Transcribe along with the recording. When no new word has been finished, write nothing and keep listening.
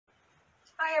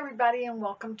Hi everybody and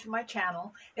welcome to my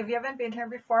channel. If you haven't been here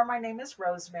before, my name is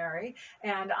Rosemary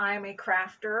and I am a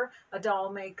crafter, a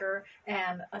doll maker,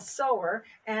 and a sewer.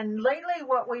 And lately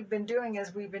what we've been doing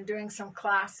is we've been doing some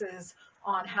classes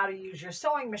on how to use your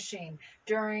sewing machine.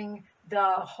 During the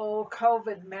whole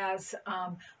COVID mess,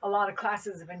 a lot of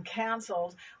classes have been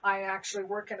canceled. I actually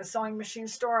work at a sewing machine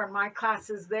store and my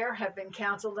classes there have been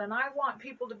canceled, and I want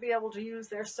people to be able to use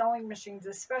their sewing machines,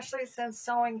 especially since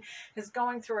sewing is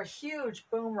going through a huge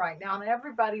boom right now and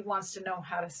everybody wants to know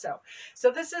how to sew.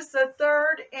 So this is the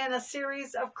third in a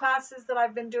series of classes that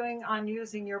I've been doing on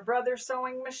using your brother's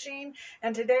sewing machine.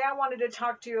 And today I wanted to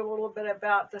talk to you a little bit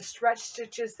about the stretch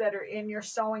stitches that are in your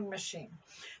sewing machine.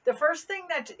 The first thing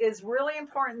that is really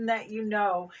important that you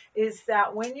know is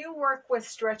that when you work with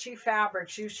stretchy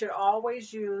fabrics, you should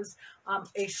always use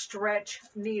a stretch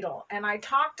needle. And I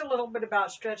talked a little bit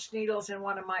about stretch needles in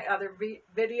one of my other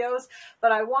videos,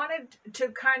 but I wanted to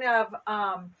kind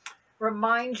of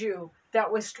remind you that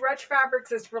with stretch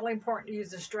fabrics, it's really important to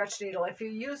use a stretch needle. If you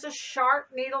use a sharp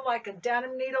needle like a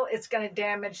denim needle, it's going to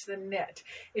damage the knit.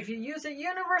 If you use a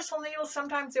universal needle,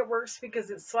 sometimes it works because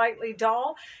it's slightly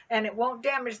dull and it won't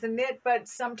damage the knit, but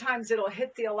sometimes it'll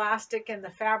hit the elastic and the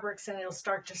fabrics and it'll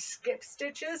start to skip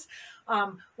stitches.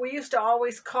 We used to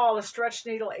always call a stretch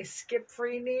needle a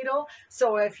skip-free needle.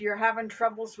 So if you're having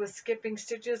troubles with skipping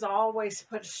stitches, always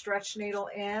put a stretch needle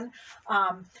in.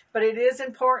 But it is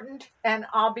important, and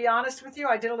I'll be honest with you,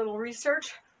 I did a little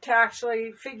research to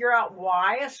actually figure out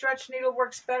why a stretch needle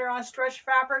works better on stretch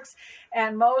fabrics,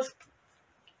 and most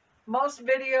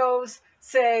videos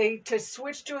say to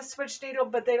switch to a switch needle,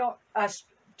 but they don't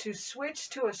to switch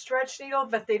to a stretch needle,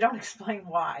 but they don't explain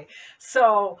why.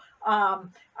 So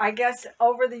I guess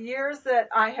over the years that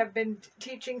I have been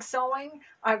teaching sewing,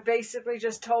 I've basically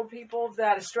just told people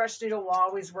that a stretch needle will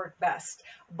always work best.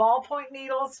 Ballpoint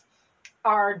needles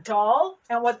are dull,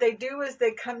 and what they do is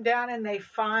they come down and they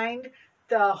find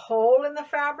the hole in the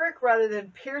fabric rather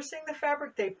than piercing the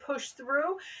fabric. They push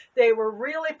through. They were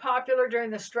really popular during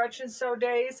the stretch and sew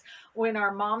days when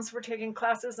our moms were taking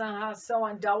classes on how to sew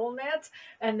on double knits,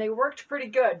 and they worked pretty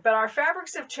good. But our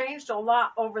fabrics have changed a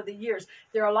lot over the years.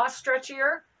 They're a lot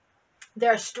stretchier.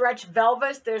 There's stretch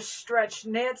velvets, there's stretch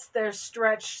knits, there's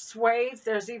stretch suedes,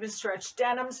 there's even stretch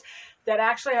denims that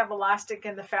actually have elastic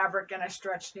in the fabric, and a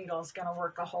stretch needle is going to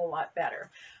work a whole lot better.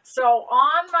 So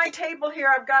on my table here,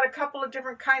 I've got a couple of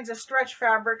different kinds of stretch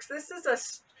fabrics. This is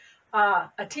a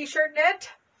t-shirt knit.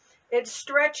 It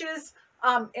stretches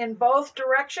in both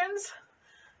directions.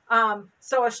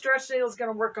 So a stretch needle is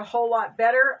going to work a whole lot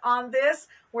better on this.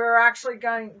 We're actually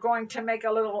going to make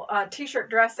a little t-shirt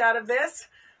dress out of this.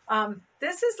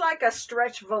 This is like a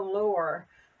stretch velour,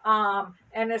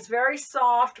 and it's very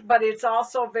soft, but it's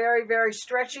also very, very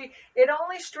stretchy. It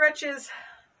only stretches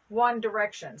one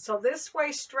direction. So this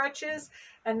way stretches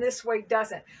and this way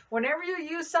doesn't. Whenever you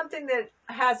use something that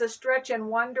has a stretch in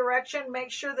one direction,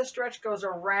 make sure the stretch goes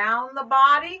around the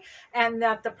body and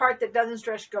that the part that doesn't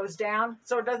stretch goes down,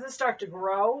 so it doesn't start to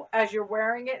grow as you're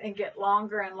wearing it and get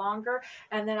longer and longer.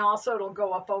 And then also it'll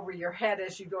go up over your head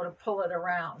as you go to pull it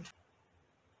around.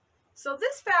 So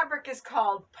this fabric is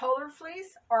called Polar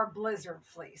Fleece or Blizzard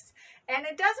Fleece. And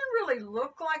it doesn't really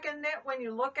look like a knit when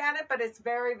you look at it, but it's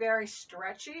very, very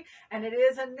stretchy, and it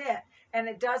is a knit. And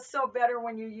it does sew better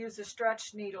when you use a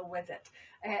stretch needle with it.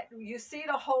 You see it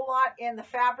a whole lot in the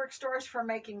fabric stores for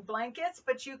making blankets,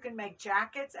 but you can make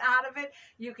jackets out of it.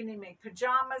 You can even make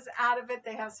pajamas out of it.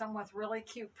 They have some with really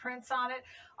cute prints on it.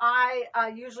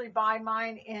 I usually buy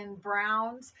mine in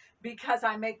browns because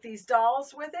I make these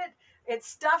dolls with it. It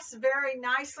stuffs very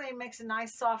nicely and makes a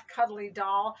nice soft cuddly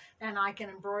doll, and I can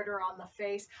embroider on the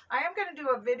face. I am going to do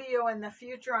a video in the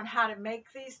future on how to make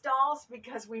these dolls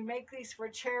because we make these for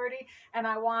charity, and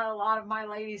I want a lot of my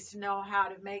ladies to know how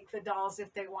to make the dolls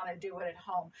if they want to do it at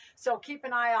home. So keep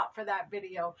an eye out for that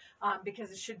video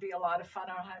because it should be a lot of fun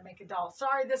on how to make a doll.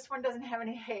 Sorry, this one doesn't have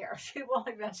any hair. She will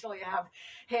eventually have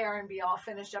hair and be all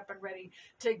finished up and ready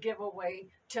to give away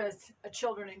to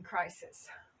children in crisis.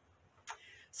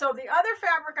 So the other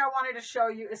fabric I wanted to show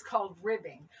you is called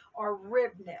ribbing or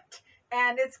rib knit.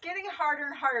 And it's getting harder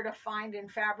and harder to find in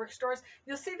fabric stores.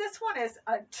 You'll see this one is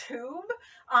a tube.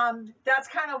 That's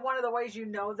kind of one of the ways you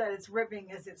know that it's ribbing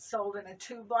is it's sold in a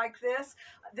tube like this.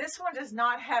 This one does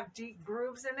not have deep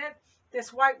grooves in it.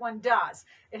 this white one does.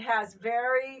 It has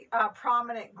very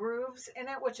prominent grooves in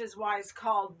it, which is why it's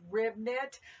called rib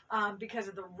knit, because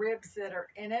of the ribs that are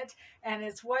in it. And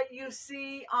it's what you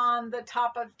see on the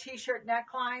top of t-shirt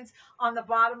necklines, on the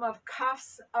bottom of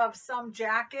cuffs of some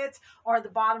jackets, or the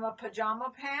bottom of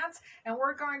pajama pants. And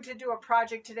we're going to do a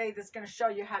project today that's going to show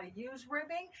you how to use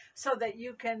ribbing so that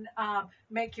you can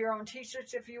make your own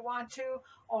t-shirts if you want to,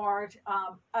 or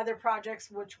other projects,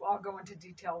 which I'll go into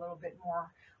detail a little bit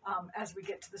more as we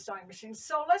get to the sewing machine.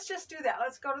 So let's just do that.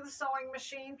 Let's go to the sewing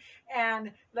machine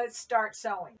and let's start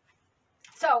sewing.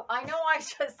 So I know I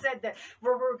just said that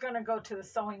we're going to go to the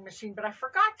sewing machine, but I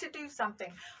forgot to do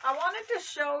something. I wanted to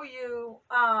show you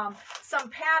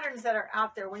some patterns that are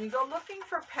out there. When you go looking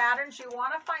for patterns, you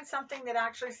want to find something that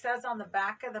actually says on the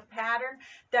back of the pattern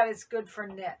that is good for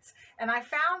knits. And I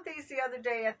found these the other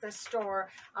day at the store,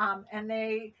 and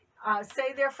they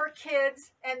say they're for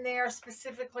kids, and they are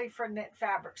specifically for knit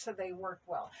fabric, so they work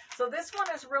well. So this one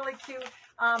is really cute.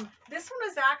 This one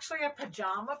is actually a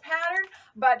pajama pattern,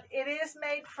 but it is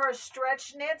made for a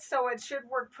stretch knit, so it should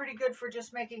work pretty good for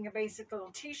just making a basic little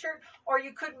t-shirt, or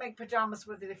you could make pajamas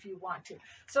with it if you want to.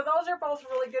 So those are both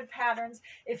really good patterns.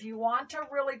 If you want to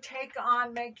really take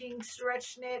on making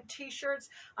stretch knit t-shirts,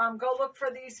 go look for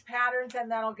these patterns,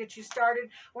 and that'll get you started.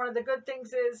 One of the good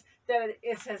things is that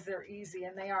it says they're easy,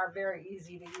 and they are very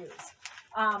easy to use.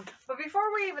 But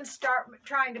before we even start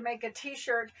trying to make a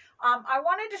t-shirt, I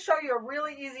wanted to show you a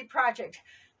really easy project.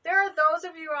 There are those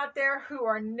of you out there who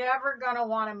are never going to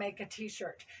want to make a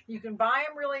t-shirt. You can buy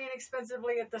them really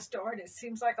inexpensively at the store, and it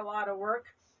seems like a lot of work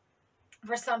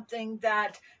for something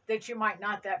that you might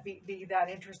not be that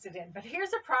interested in. But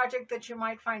here's a project that you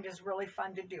might find is really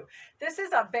fun to do. This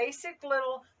is a basic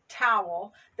little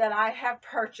towel that I have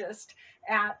purchased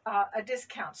at a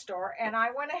discount store, and I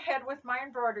went ahead with my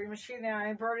embroidery machine and I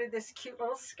embroidered this cute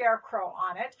little scarecrow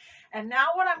on it. And now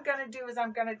what I'm going to do is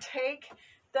I'm going to take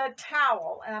the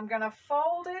towel and I'm going to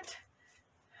fold it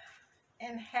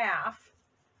in half,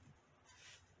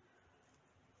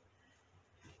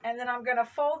 and then I'm going to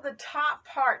fold the top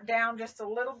part down just a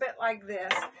little bit like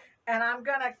this, and I'm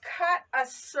going to cut a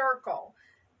circle.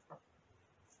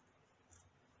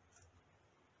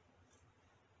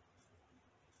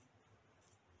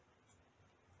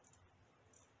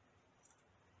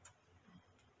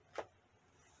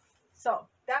 So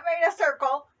that made a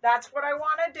circle. That's what I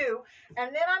want to do.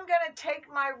 And then I'm going to take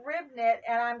my rib knit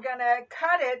and I'm going to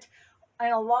cut it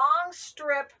in a long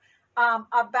strip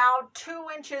about 2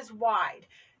 inches wide.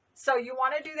 So you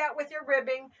want to do that with your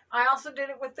ribbing. I also did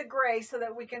it with the gray so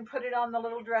that we can put it on the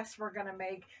little dress we're going to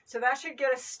make. So that should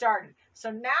get us started. So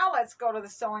now let's go to the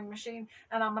sewing machine,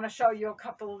 and I'm going to show you a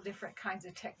couple of different kinds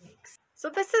of techniques. So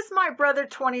this is my Brother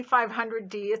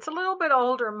 2500D. It's a little bit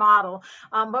older model,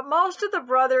 but most of the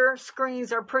Brother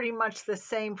screens are pretty much the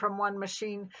same from one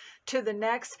machine to the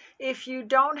next. If you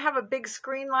don't have a big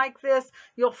screen like this,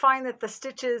 you'll find that the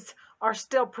stitches are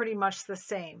still pretty much the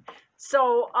same.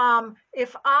 So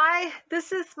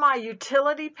this is my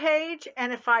utility page,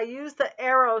 and if I use the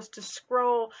arrows to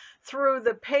scroll through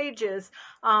the pages,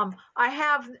 I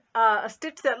have a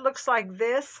stitch that looks like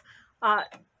this.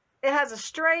 It has a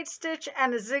straight stitch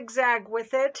and a zigzag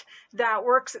with it that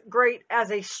works great as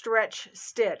a stretch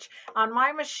stitch. On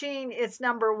my machine, it's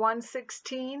number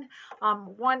 116.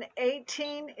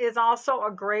 118 is also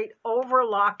a great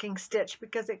overlocking stitch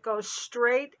because it goes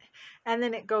straight and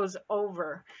then it goes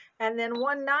over. And then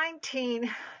 119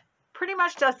 pretty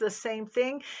much does the same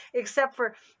thing, except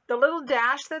for the little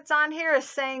dash that's on here is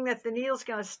saying that the needle's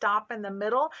going to stop in the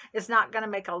middle. It's not going to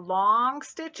make a long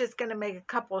stitch. It's going to make a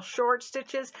couple of short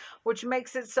stitches, which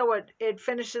makes it so it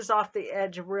finishes off the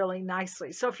edge really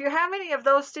nicely. So if you have any of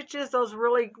those stitches, those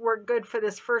really work good for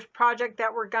this first project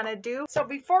that we're going to do. So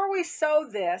before we sew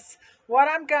this, what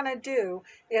I'm going to do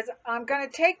is I'm going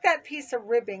to take that piece of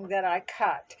ribbing that I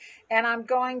cut, and I'm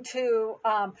going to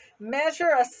measure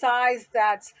a size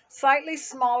that's slightly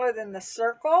smaller than the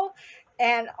circle,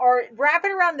 or wrap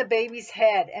it around the baby's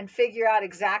head and figure out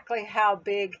exactly how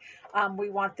big we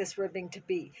want this ribbing to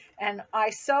be. And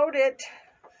I sewed it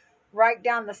right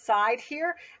down the side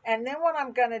here, and then what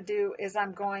I'm going to do is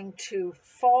I'm going to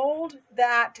fold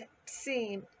that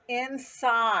seam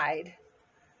inside,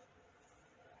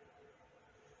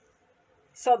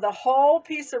 so the whole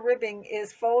piece of ribbing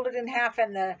is folded in half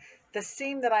and the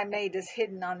seam that I made is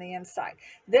hidden on the inside.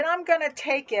 Then I'm going to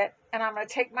take it and I'm going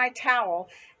to take my towel,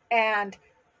 and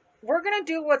we're going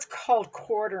to do what's called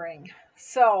quartering.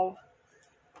 So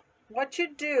what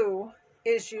you do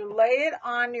is you lay it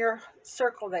on your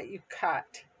circle that you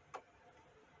cut.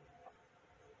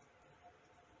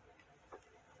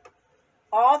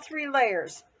 All 3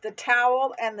 layers. the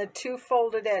towel and the two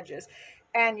folded edges,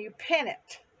 and you pin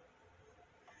it.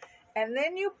 And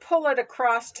then you pull it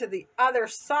across to the other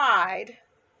side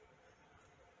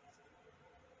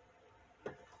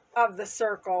of the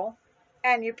circle,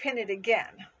 and you pin it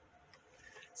again.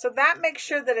 So that makes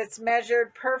sure that it's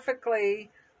measured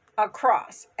perfectly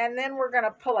across. And then we're going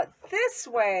to pull it this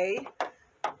way,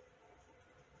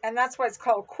 and that's why it's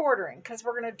called quartering, because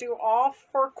we're going to do all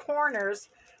four corners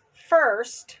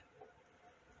first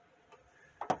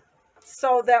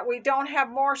so that we don't have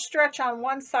more stretch on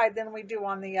one side than we do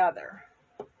on the other.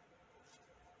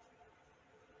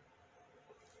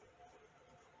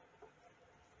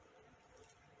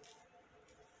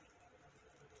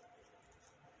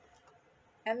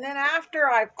 And then after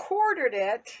I've quartered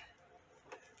it,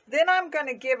 then I'm going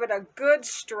to give it a good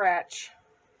stretch,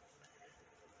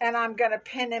 and I'm going to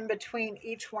pin in between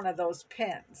each one of those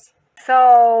pins.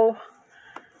 So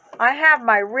I have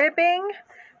my ribbing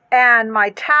and my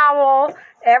towel.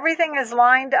 Everything is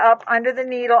lined up under the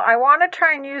needle. I want to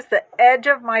try and use the edge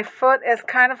of my foot as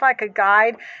kind of like a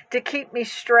guide to keep me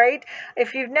straight.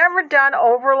 If you've never done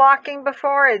overlocking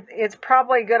before, it's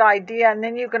probably a good idea, and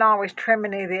then you can always trim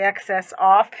any of the excess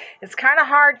off. It's kind of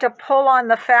hard to pull on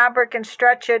the fabric and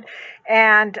stretch it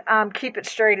and keep it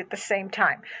straight at the same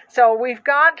time. So we've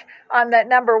got on that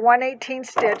number 118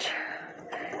 stitch,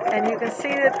 and you can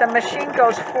see that the machine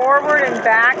goes forward and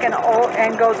back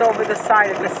and goes over the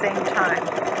side at the same time.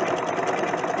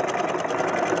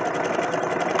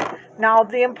 Now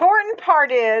the important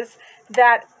part is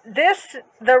that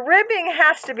the ribbing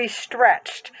has to be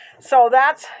stretched. So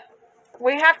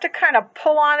we have to kind of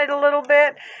pull on it a little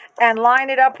bit and line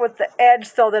it up with the edge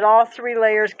so that all three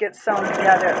layers get sewn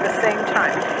together at the same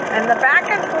time. And the back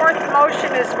and forth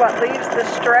motion is what leaves the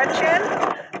stretch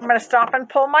in. I'm going to stop and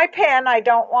pull my pin. I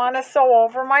don't want to sew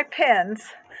over my pins.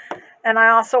 And I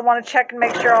also want to check and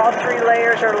make sure all three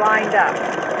layers are lined up.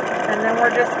 And then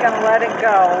we're just going to let it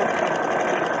go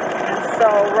and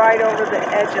sew right over the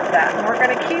edge of that. And we're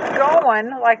going to keep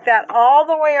going like that all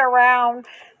the way around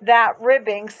that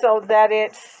ribbing so that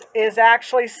it is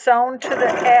actually sewn to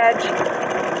the edge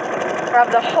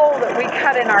of the hole that we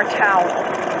cut in our towel.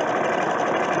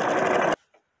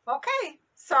 Okay.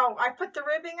 So I put the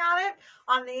ribbing on it.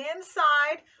 On the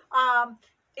inside,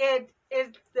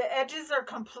 the edges are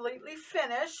completely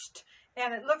finished,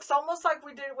 and it looks almost like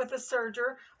we did it with a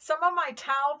serger. Some of my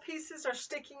towel pieces are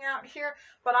sticking out here,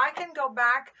 but I can go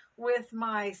back with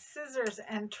my scissors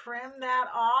and trim that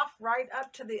off right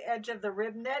up to the edge of the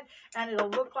rib knit, and it'll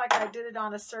look like I did it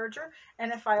on a serger.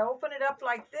 And if I open it up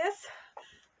like this,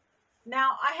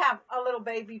 now I have a little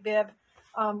baby bib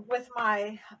with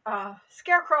my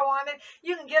scarecrow on it.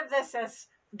 You can give this as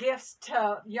gifts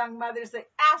to young mothers. They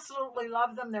absolutely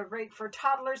love them. They're great for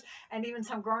toddlers and even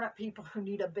some grown-up people who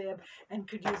need a bib and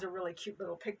could use a really cute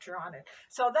little picture on it.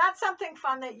 So that's something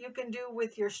fun that you can do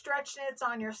with your stretch knits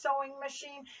on your sewing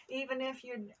machine, even if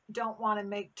you don't want to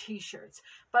make t-shirts.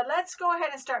 But let's go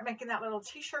ahead and start making that little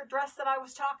t-shirt dress that I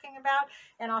was talking about,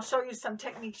 and I'll show you some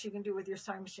techniques you can do with your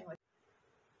sewing machine.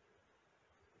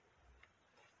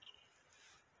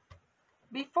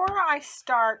 Before I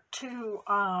start to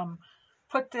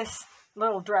put this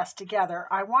little dress together,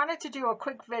 I wanted to do a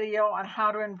quick video on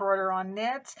how to embroider on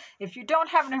knits. If you don't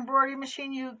have an embroidery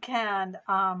machine, you can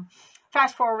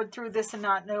fast forward through this and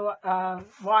not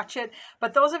watch it.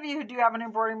 But those of you who do have an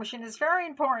embroidery machine, it's very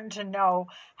important to know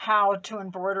how to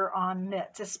embroider on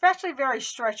knits, especially very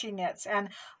stretchy knits. And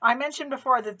I mentioned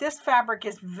before that this fabric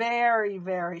is very,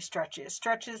 very stretchy. It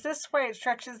stretches this way, it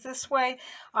stretches this way.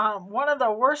 One of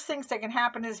the worst things that can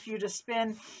happen is if you just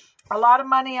spend a lot of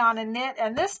money on a knit,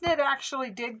 and this knit actually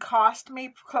did cost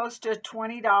me close to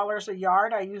 $20 a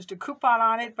yard. I used a coupon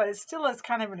on it, but it still is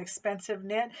kind of an expensive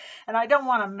knit, and I don't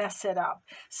want to mess it up.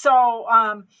 So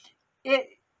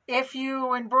if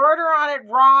you embroider on it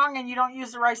wrong and you don't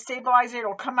use the right stabilizer,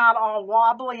 it'll come out all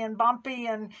wobbly and bumpy,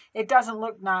 and it doesn't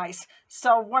look nice.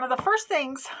 So one of the first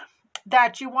things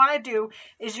that you want to do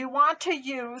is you want to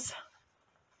use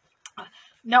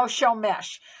no-show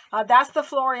mesh. That's the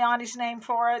Floriani's name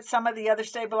for it. Some of the other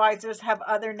stabilizers have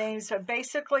other names, but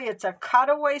basically it's a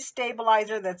cutaway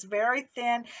stabilizer that's very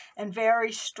thin and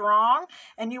very strong,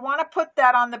 and you want to put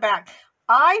that on the back.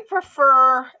 I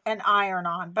prefer an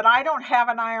iron-on, but I don't have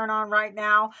an iron-on right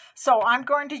now, so I'm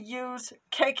going to use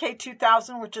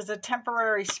KK2000, which is a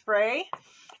temporary spray,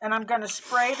 and I'm going to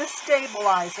spray the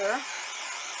stabilizer.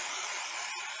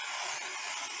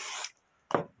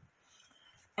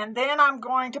 And then I'm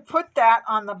going to put that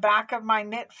on the back of my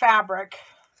knit fabric.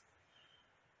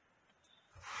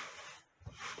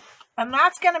 And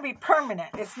that's going to be permanent.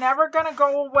 It's never going to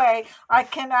go away. I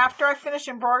can, after I finish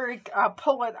embroidery,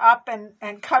 pull it up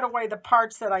and cut away the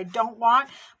parts that I don't want.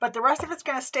 But the rest of it's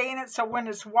going to stay in it, so when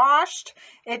it's washed,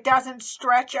 it doesn't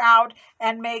stretch out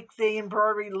and make the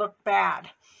embroidery look bad.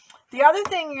 The other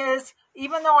thing is,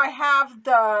 even though I have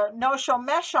the no-show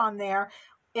mesh on there,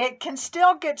 it can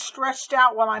still get stretched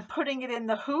out while I'm putting it in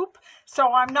the hoop,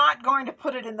 so I'm not going to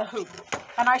put it in the hoop.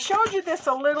 And I showed you this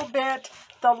a little bit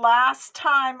the last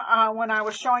time when I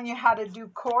was showing you how to do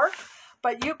cork,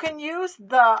 but you can use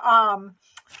the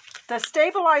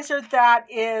stabilizer that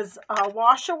is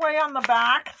wash away on the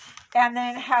back, and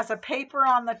then it has a paper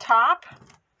on the top.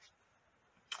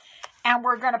 And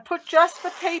we're going to put just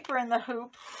the paper in the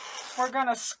hoop. We're going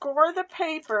to score the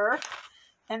paper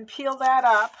and peel that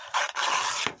up.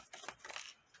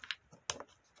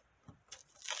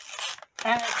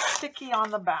 And it's sticky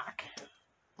on the back.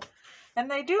 And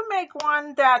they do make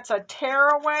one that's a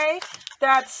tearaway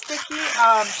that's sticky.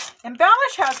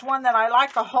 Embellish has one that I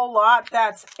like a whole lot.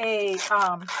 That's a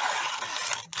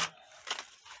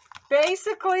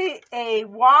basically a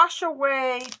wash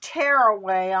away, tear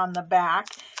away on the back.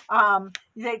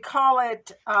 They call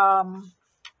it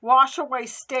wash away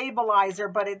stabilizer,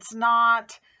 but it's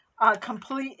not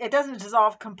complete. It doesn't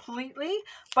dissolve completely,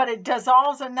 but it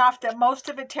dissolves enough that most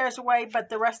of it tears away, but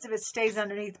the rest of it stays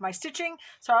underneath my stitching.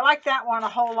 So I like that one a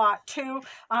whole lot too,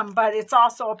 but it's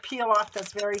also a peel off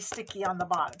that's very sticky on the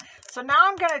bottom. So now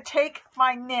I'm going to take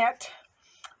my knit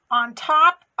on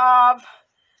top of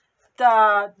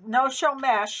the no-show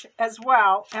mesh as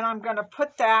well, and I'm going to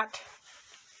put that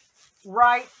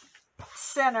right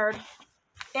centered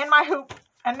in my hoop.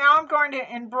 And now I'm going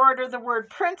to embroider the word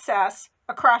princess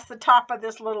across the top of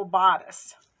this little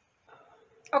bodice.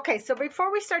 Okay, so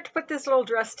before we start to put this little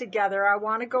dress together, I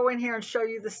want to go in here and show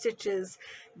you the stitches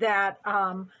that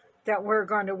that we're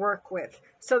going to work with.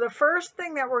 So the first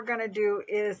thing that we're going to do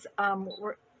is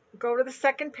go to the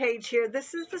second page here.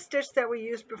 This is the stitch that we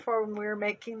used before when we were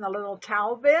making the little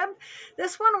towel bib.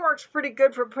 This one works pretty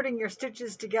good for putting your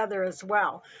stitches together as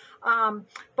well. But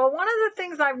one of the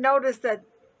things I've noticed that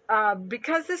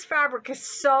because this fabric is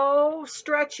so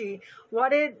stretchy,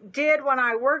 what it did when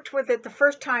I worked with it the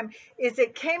first time is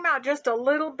it came out just a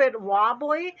little bit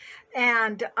wobbly,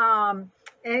 and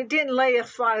it didn't lay as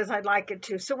flat as I'd like it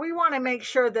to. So we want to make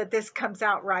sure that this comes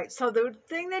out right. So the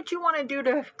thing that you want to do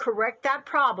to correct that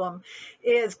problem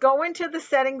is go into the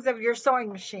settings of your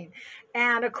sewing machine.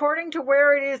 And according to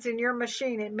where it is in your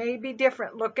machine, it may be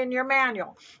different. Look in your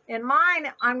manual. In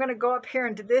mine, I'm going to go up here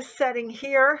into this setting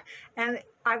here, and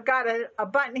I've got a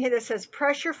button here that says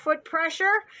pressure foot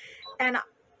pressure, and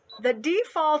the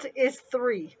default is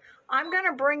 3. I'm going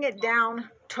to bring it down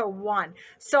to 1.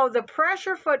 So the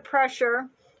pressure foot pressure,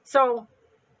 so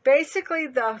basically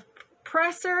the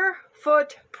presser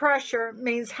foot pressure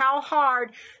means how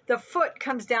hard the foot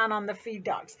comes down on the feed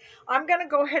dogs. I'm going to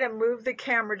go ahead and move the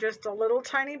camera just a little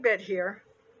tiny bit here.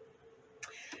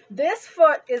 This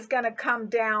foot is going to come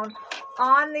down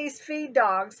on these feed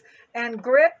dogs and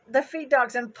grip the feed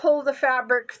dogs and pull the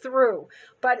fabric through.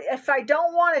 But if I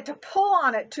don't want it to pull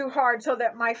on it too hard so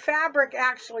that my fabric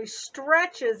actually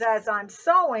stretches as I'm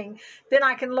sewing, then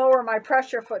I can lower my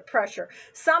pressure foot pressure.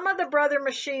 Some of the Brother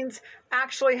machines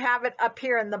actually have it up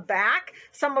here in the back.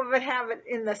 Some of it have it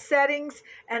in the settings,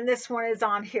 and this one is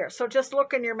on here. So just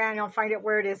look in your manual and find out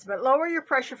where it is. But lower your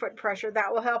pressure foot pressure.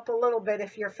 That will help a little bit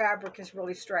if your fabric is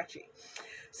really stretchy.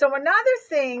 So another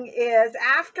thing is,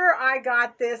 after I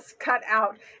got this cut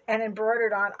out and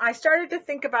embroidered on, I started to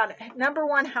think about, number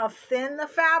one, how thin the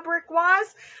fabric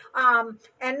was,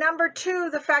 and number two,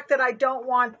 the fact that I don't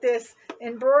want this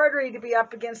embroidery to be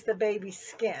up against the baby's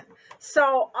skin.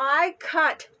 So I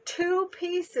cut 2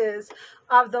 pieces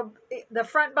of the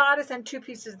front bodice and 2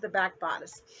 pieces of the back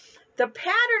bodice. The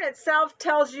pattern itself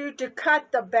tells you to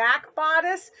cut the back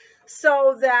bodice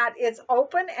so that it's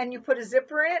open and you put a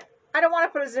zipper in it. I don't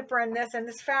want to put a zipper in this, and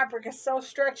this fabric is so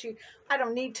stretchy, I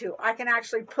don't need to. I can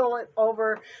actually pull it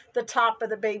over the top of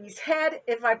the baby's head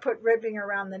if I put ribbing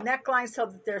around the neckline so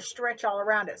that there's stretch all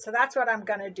around it. So that's what I'm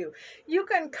going to do. You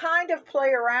can kind of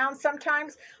play around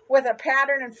sometimes with a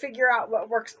pattern and figure out what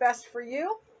works best for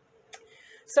you.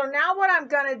 So now what I'm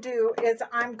going to do is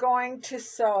I'm going to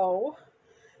sew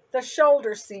the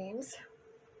shoulder seams.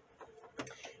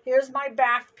 Here's my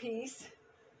back piece.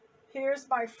 Here's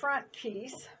my front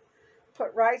piece.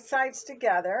 Put right sides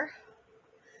together,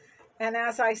 and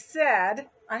as I said,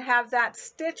 I have that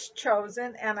stitch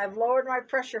chosen, and I've lowered my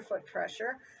pressure foot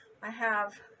pressure. I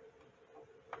have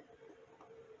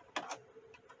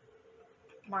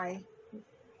my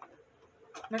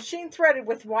machine threaded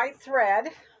with white thread,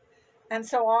 And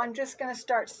so I'm just going to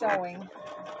start sewing.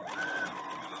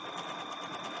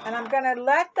 And I'm going to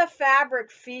let the fabric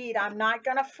feed. I'm not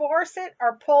going to force it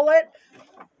or pull it.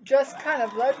 Just kind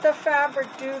of let the fabric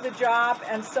do the job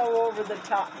and sew over the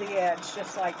top, the edge,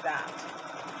 just like that.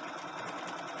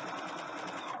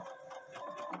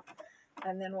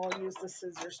 And then we'll use the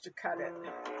scissors to cut it.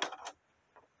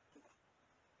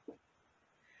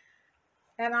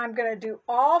 And I'm going to do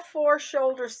all 4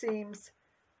 shoulder seams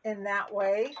in that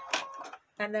way,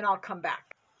 and then I'll come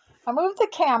back. I moved the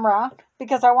camera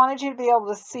because I wanted you to be able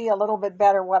to see a little bit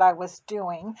better what I was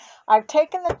doing. I've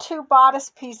taken the 2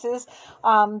 bodice pieces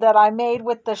that I made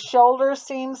with the shoulder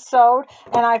seams sewed,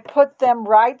 and I put them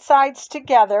right sides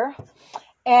together.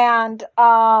 And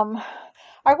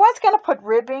I was going to put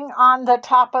ribbing on the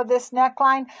top of this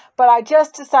neckline, but I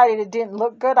just decided it didn't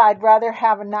look good. I'd rather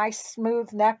have a nice smooth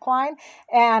neckline,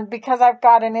 and because I've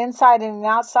got an inside and an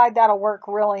outside, that'll work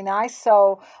really nice.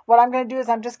 So what I'm going to do is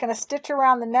I'm just going to stitch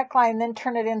around the neckline and then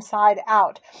turn it inside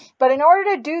out. But in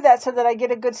order to do that so that I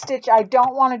get a good stitch, I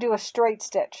don't want to do a straight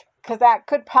stitch, because that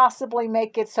could possibly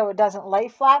make it so it doesn't lay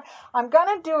flat. I'm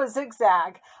going to do a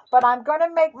zigzag, but I'm going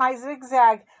to make my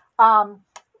zigzag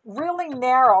really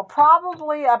narrow,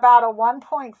 probably about a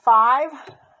 1.5,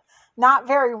 not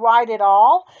very wide at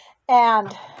all,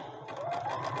 and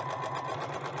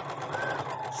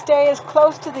stay as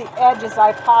close to the edge as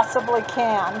I possibly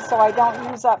can so I don't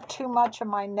use up too much of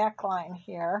my neckline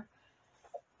here.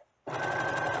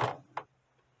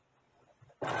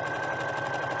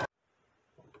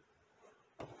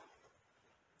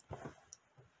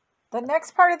 The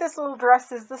next part of this little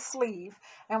dress is the sleeve,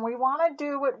 and we want to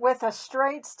do it with a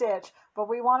straight stitch, but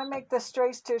we want to make the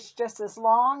straight stitch just as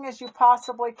long as you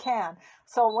possibly can.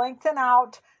 So lengthen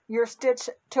out your stitch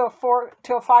to a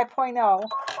 5.0,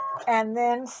 and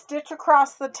then stitch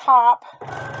across the top.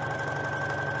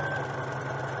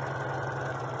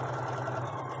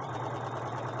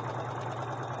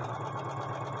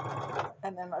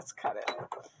 And then let's cut it.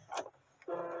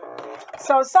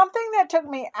 So something that took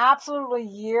me absolutely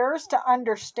years to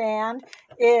understand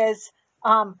is,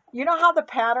 you know how the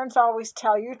patterns always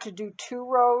tell you to do 2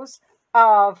 rows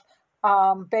of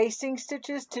basting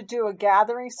stitches to do a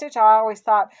gathering stitch? I always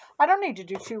thought, I don't need to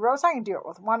do 2 rows. I can do it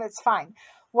with 1. It's fine.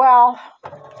 Well,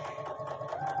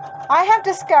 I have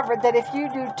discovered that if you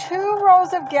do 2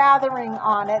 rows of gathering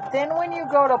on it, then when you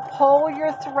go to pull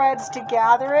your threads to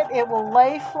gather it, it will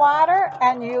lay flatter,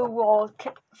 and you will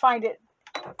find it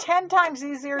 10 times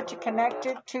easier to connect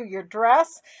it to your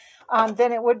dress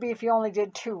than it would be if you only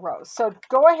did 2 rows. So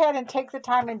go ahead and take the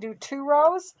time and do 2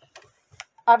 rows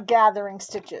of gathering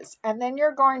stitches, and then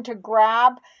you're going to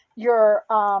grab your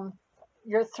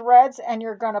threads and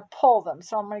you're going to pull them.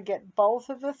 So I'm going to get both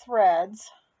of the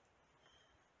threads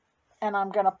and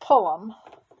I'm going to pull them.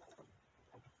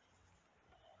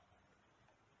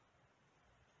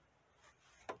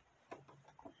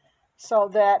 So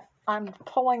that I'm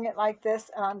pulling it like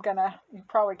this, and I'm gonna, you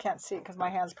probably can't see it because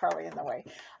my hand's probably in the way,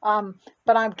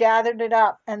 but I've gathered it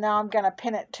up, and now I'm gonna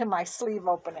pin it to my sleeve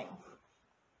opening.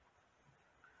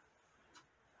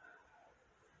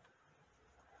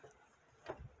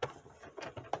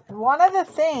 One of the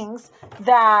things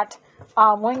that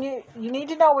when you need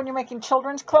to know when you're making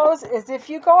children's clothes is if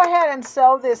you go ahead and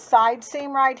sew this side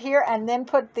seam right here and then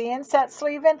put the inset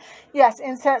sleeve in. Yes,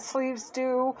 inset sleeves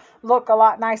do look a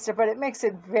lot nicer, but it makes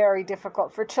it very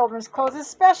difficult for children's clothes,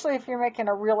 especially if you're making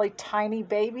a really tiny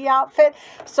baby outfit.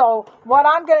 So what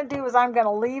I'm going to do is I'm going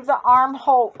to leave the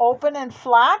armhole open and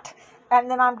flat,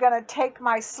 and then I'm going to take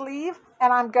my sleeve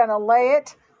and I'm going to lay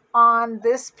it on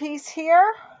this piece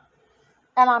here,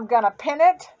 and I'm going to pin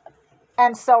it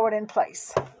and sew it in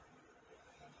place.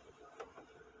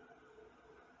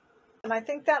 And I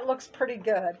think that looks pretty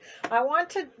good. I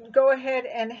want to go ahead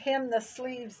and hem the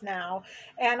sleeves now,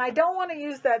 and I don't want to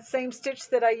use that same stitch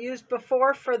that I used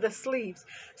before for the sleeves.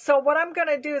 So what I'm going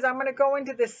to do is I'm going to go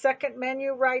into this second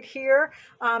menu right here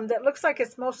that looks like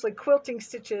it's mostly quilting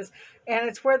stitches, and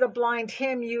it's where the blind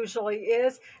hem usually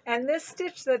is. And this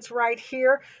stitch that's right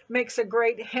here makes a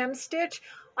great hem stitch.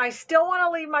 I still want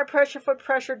to leave my pressure foot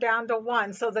pressure down to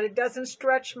 1 so that it doesn't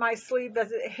stretch my sleeve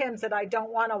as it hems it. I don't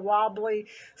want a wobbly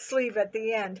sleeve at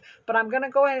the end. But I'm going to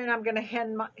go ahead and I'm going to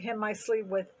hem my sleeve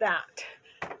with that.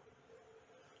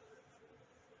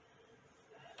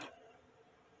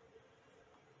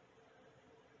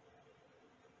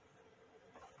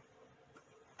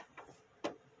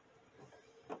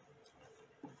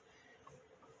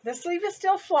 The sleeve is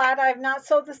still flat. I have not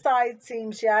sewed the side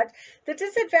seams yet. The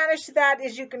disadvantage to that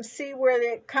is you can see where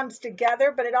it comes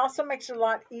together, but it also makes it a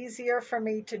lot easier for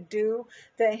me to do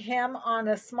the hem on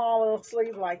a small little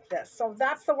sleeve like this. So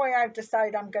that's the way I've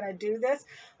decided I'm going to do this.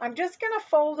 I'm just going to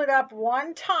fold it up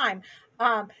one time.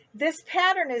 This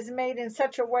pattern is made in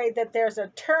such a way that there's a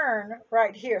turn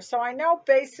right here. So I know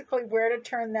basically where to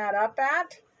turn that up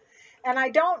at. And I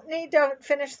don't need to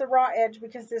finish the raw edge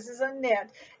because this is a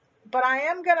knit. But I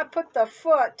am going to put the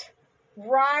foot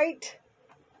right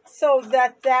so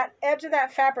that that edge of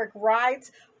that fabric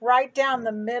rides right down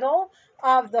the middle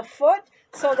of the foot,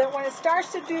 so that when it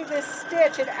starts to do this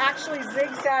stitch, it actually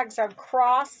zigzags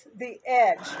across the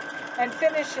edge and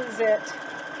finishes it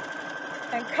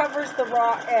and covers the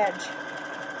raw edge.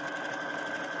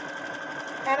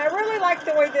 And I really like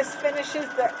the way this finishes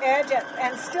the edge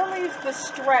and still leaves the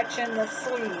stretch in the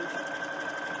sleeve.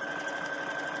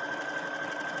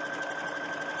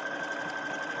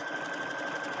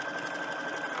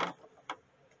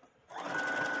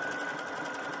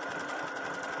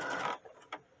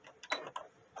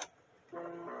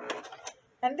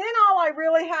 And then all I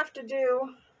really have to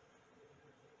do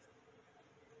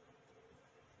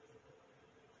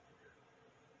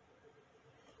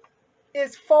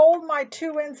is fold my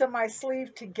two ends of my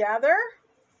sleeve together,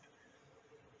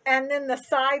 and then the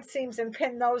side seams, and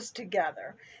pin those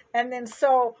together. And then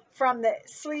sew from the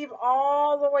sleeve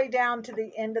all the way down to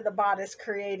the end of the bodice,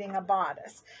 creating a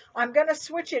bodice. I'm going to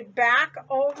switch it back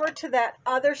over to that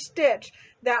other stitch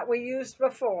that we used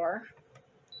before.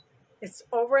 It's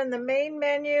over in the main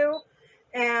menu,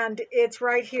 and it's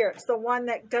right here. It's the one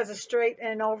that does a straight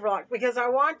and an overlock, because I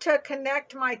want to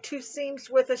connect my two seams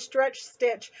with a stretch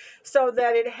stitch so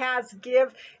that it has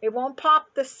give. It won't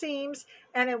pop the seams,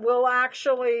 and it will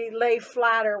actually lay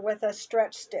flatter with a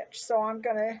stretch stitch. So I'm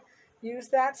going to use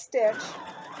that stitch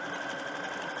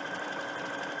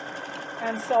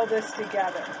and sew this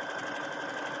together.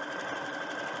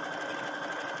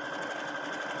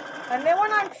 And then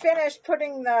when I'm finished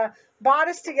putting the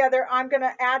bodice together, I'm going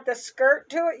to add the skirt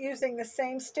to it using the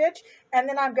same stitch, and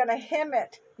then I'm going to hem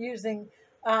it using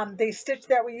the stitch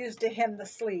that we used to hem the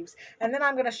sleeves. And then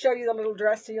I'm going to show you the little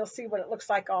dress so you'll see what it looks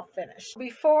like all finished.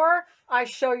 Before I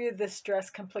show you this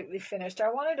dress completely finished, I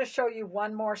wanted to show you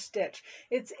one more stitch.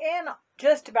 It's in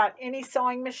just about any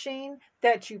sewing machine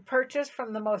that you purchase,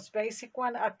 from the most basic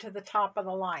one up to the top of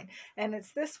the line. And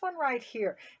it's this one right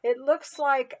here. It looks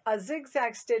like a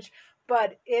zigzag stitch,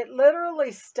 but it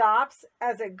literally stops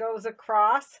as it goes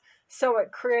across. So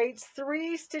it creates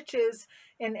 3 stitches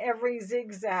in every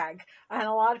zigzag. And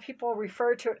a lot of people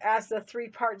refer to it as the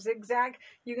 3-part zigzag.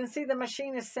 You can see the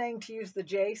machine is saying to use the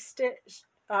J stitch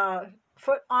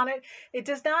foot on it. It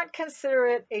does not consider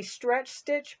it a stretch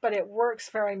stitch, but it works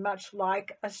very much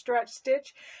like a stretch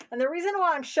stitch. And the reason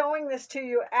why I'm showing this to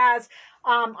you, as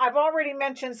I've already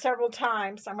mentioned several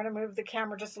times, I'm going to move the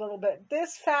camera just a little bit,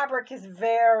 this fabric is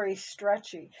very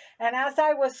stretchy. And as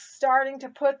I was starting to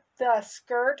put the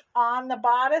skirt on the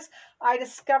bodice, I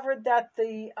discovered that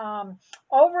the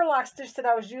overlock stitch that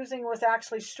I was using was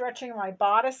actually stretching my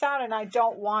bodice out, and I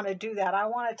don't want to do that. I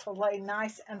want it to lay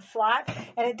nice and flat,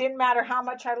 and it didn't matter how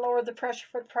much I lowered the pressure,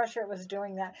 foot pressure, it was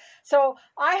doing that. So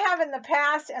I have in the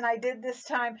past, and I did this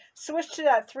time, switched to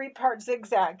that 3-part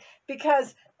zigzag,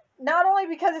 because not only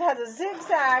because it has a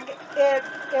zigzag,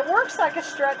 it works like a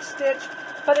stretch stitch,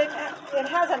 but it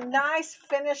has a nice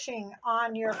finishing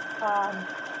on your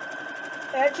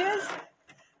edges.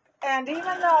 And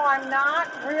even though I'm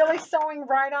not really sewing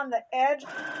right on the edge,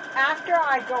 after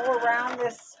I go around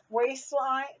this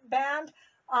waistline band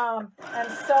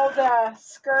and sew the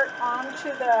skirt onto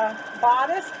the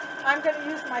bodice, I'm going to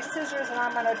use my scissors and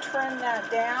I'm going to trim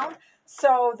that down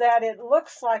so that it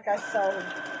looks like I sewed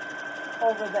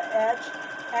over the edge,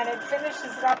 and it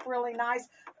finishes it up really nice.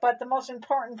 But the most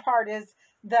important part is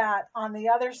that on the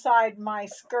other side, my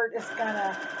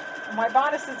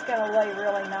bodice is gonna lay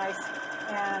really nice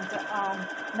and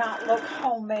not look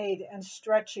homemade and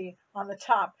stretchy on the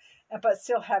top, but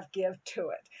still have give to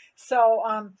it. So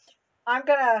I'm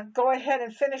gonna go ahead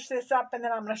and finish this up, and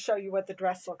then I'm gonna show you what the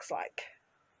dress looks like.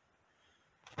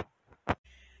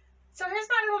 So here's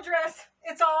my little dress.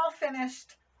 It's all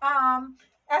finished.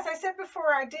 As I said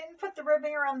before, I didn't put the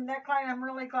ribbing around the neckline. I'm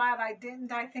really glad I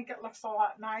didn't. I think it looks a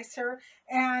lot nicer.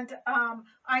 And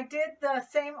I did the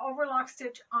same overlock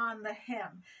stitch on the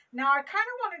hem. Now, I kind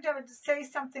of wanted to say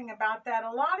something about that.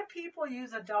 A lot of people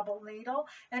use a double needle,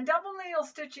 and double needle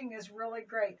stitching is really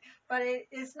great. But it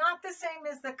is not the same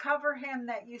as the cover hem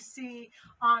that you see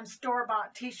on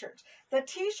store-bought t-shirts. The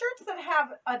t-shirts that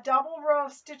have a double row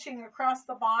of stitching across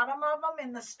the bottom of them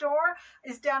in the store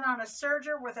is done on a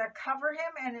serger with a cover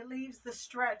hem, and it leaves the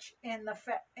stretch in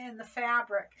the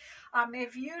fabric.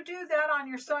 If you do that on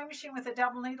your sewing machine with a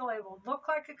double needle, it will look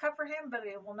like a cover hem, but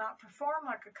it will not perform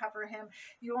like a cover hem.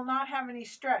 You will not have any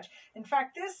stretch. In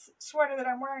fact, this sweater that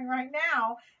I'm wearing right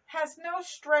now has no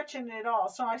stretch in it at all,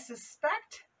 so I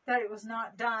suspect that it was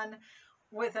not done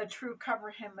with a true cover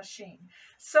hem machine.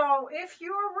 So if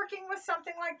you are working with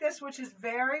something like this, which is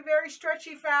very, very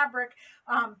stretchy fabric,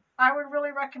 I would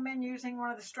really recommend using one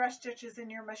of the stretch stitches in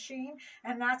your machine,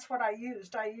 and that's what I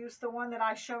used. I used the one that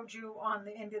I showed you on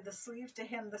the end of the sleeves to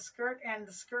hem the skirt, and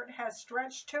the skirt has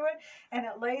stretch to it, and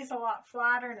it lays a lot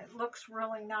flatter, and it looks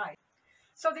really nice.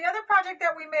 So the other project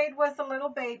that we made was the little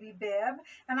baby bib,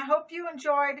 and I hope you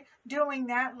enjoyed doing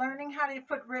that, learning how to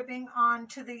put ribbing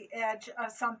onto the edge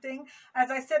of something. As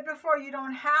I said before, you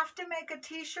don't have to make a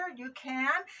t-shirt. You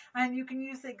can, and you can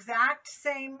use the exact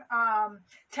same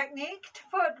technique to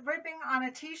put ribbing on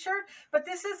a t-shirt, but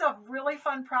this is a really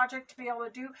fun project to be able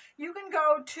to do. You can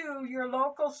go to your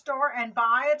local store and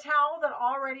buy a towel that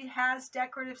already has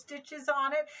decorative stitches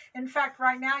on it. In fact,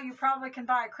 right now you probably can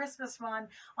buy a Christmas one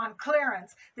on clearance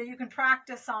that you can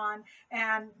practice on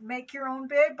and make your own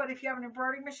bib. But if you have an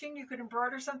embroidery machine, you could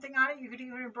embroider something on it. You could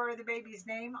even embroider the baby's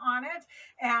name on it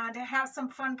and have some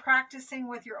fun practicing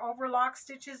with your overlock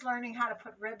stitches, learning how to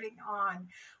put ribbing on.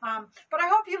 But I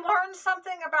hope you learned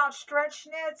something about stretch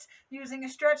knits, using a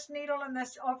stretch needle and the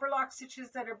overlock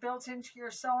stitches that are built into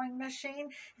your sewing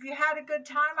machine. If you had a good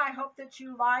time, I hope that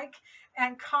you like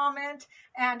and comment.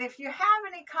 And if you have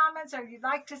any comments or you'd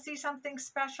like to see something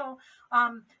special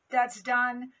that's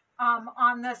done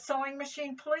on the sewing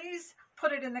machine, please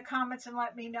put it in the comments and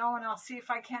let me know, and I'll see if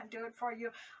I can't do it for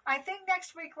you. I think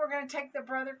next week we're going to take the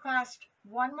brother class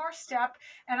one more step,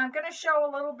 and I'm going to show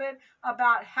a little bit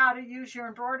about how to use your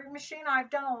embroidery machine.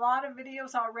 I've done a lot of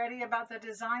videos already about the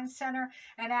design center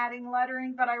and adding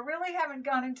lettering, but I really haven't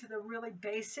gone into the really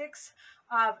basics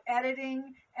of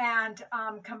editing and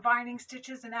combining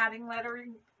stitches and adding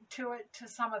lettering to it to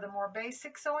some of the more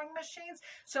basic sewing machines.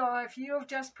 So if you have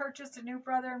just purchased a new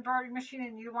brother embroidery machine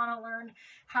and you want to learn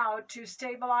how to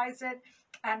stabilize it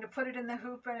and to put it in the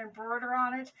hoop and embroider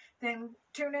on it, then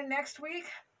tune in next week,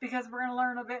 because we're going to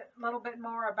learn a little bit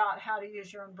more about how to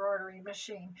use your embroidery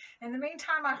machine. In the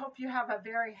meantime, I hope you have a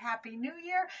very happy new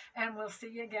year, and we'll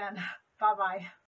see you again. Bye-bye.